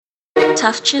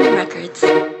Tough Chin Records.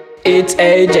 It's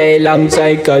AJ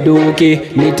alongside Kaduki,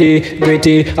 Nitty,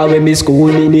 Gritty, and when me school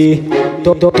Nini.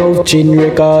 Tough Chin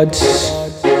Records.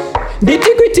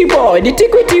 Nitty gritty boy, nitty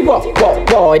gritty boy,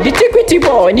 nitty gritty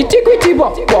boy, nitty gritty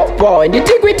boy,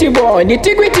 nitty gritty boy,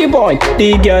 nitty gritty boy.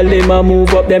 The girl them a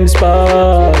move up them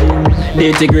spine.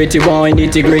 Nitty gritty boy,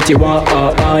 nitty gritty boy,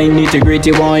 nitty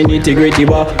gritty boy, nitty gritty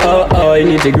boy,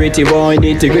 nitty gritty boy,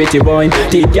 nitty gritty boy.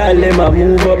 The girl them a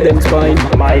move up them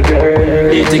spine. My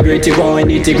girl. Nitty gritty boy,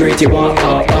 nitty gritty boy,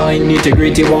 nitty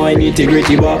gritty boy, nitty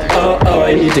gritty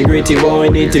boy, nitty gritty boy,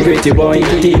 nitty gritty boy.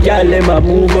 The girl them a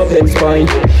move up them spine.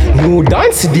 No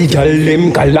dance, the girl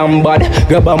them calambad.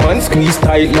 Grab a man, squeeze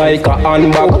tight like a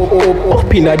handbag.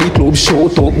 Up inna the club,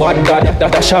 shout out bad god.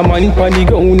 Dash a man pon the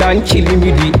ground and kill him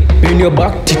with it. Bend your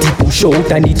back, titty push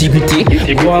out and nitty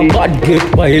gritty. Go a bad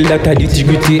get wild, that a nitty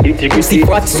gritty. Pussy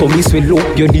fat, so me swell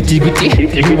up your nitty gritty.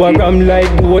 You a ram like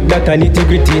goat, that a nitty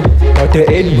gritty. At the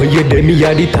end when you dem, me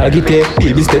a the target.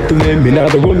 Baby step to me, me nah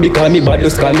go run because me bad,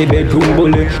 just call me bedroom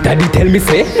bully. Daddy tell me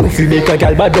say, if you make a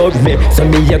gal bad dog me, so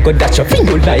me a go dash a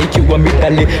finger like you want me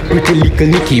dolly. Pretty little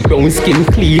Nicky, brown skin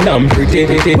clean and pretty.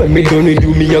 When me done with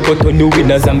you, me a go turn you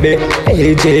in a zombie.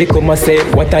 AJ come and say,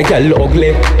 what a gal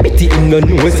ugly. Betty in the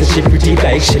nose, she pretty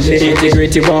like Shelly. Nitty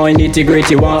gritty boy, nitty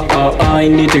gritty boy,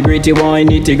 nitty gritty boy,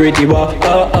 nitty gritty boy,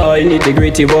 nitty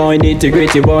gritty boy, nitty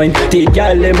gritty boy. The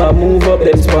gal them a move up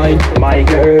them spine. My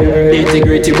girl. Nitty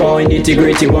gritty boy, nitty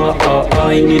gritty boy,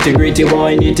 nitty gritty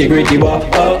boy, nitty gritty boy,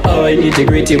 nitty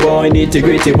gritty boy, nitty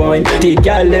gritty boy. The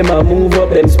gal them a move up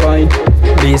them spine.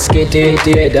 Biscuit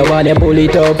it, the one that pull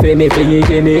it up for me, fling it,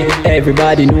 give me.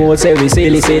 Everybody knows every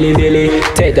silly, silly.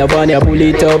 Take the one that pull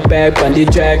it up back on the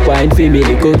track, wine for me,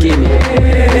 they go give me.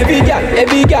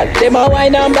 Every gal, them a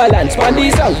wine and balance on the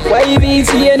song. Why if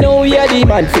it's here now, you're the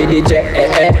man for the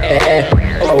jet,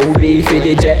 oh be for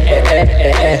the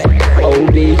jet,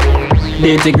 oh be.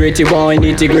 Nitty gritty boy,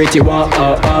 nitty gritty boy,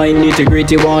 nitty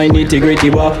gritty boy, nitty gritty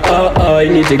boy,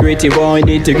 nitty gritty boy,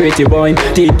 nitty gritty boy.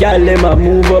 The gal them a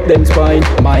move up them spine.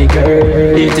 My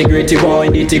girl. Nitty gritty boy,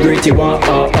 nitty gritty boy,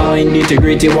 nitty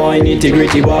gritty boy, nitty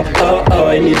gritty boy,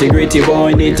 nitty gritty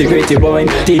boy, nitty gritty boy.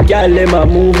 The gal them a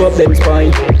move up them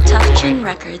spine. Tough Chin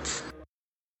Records.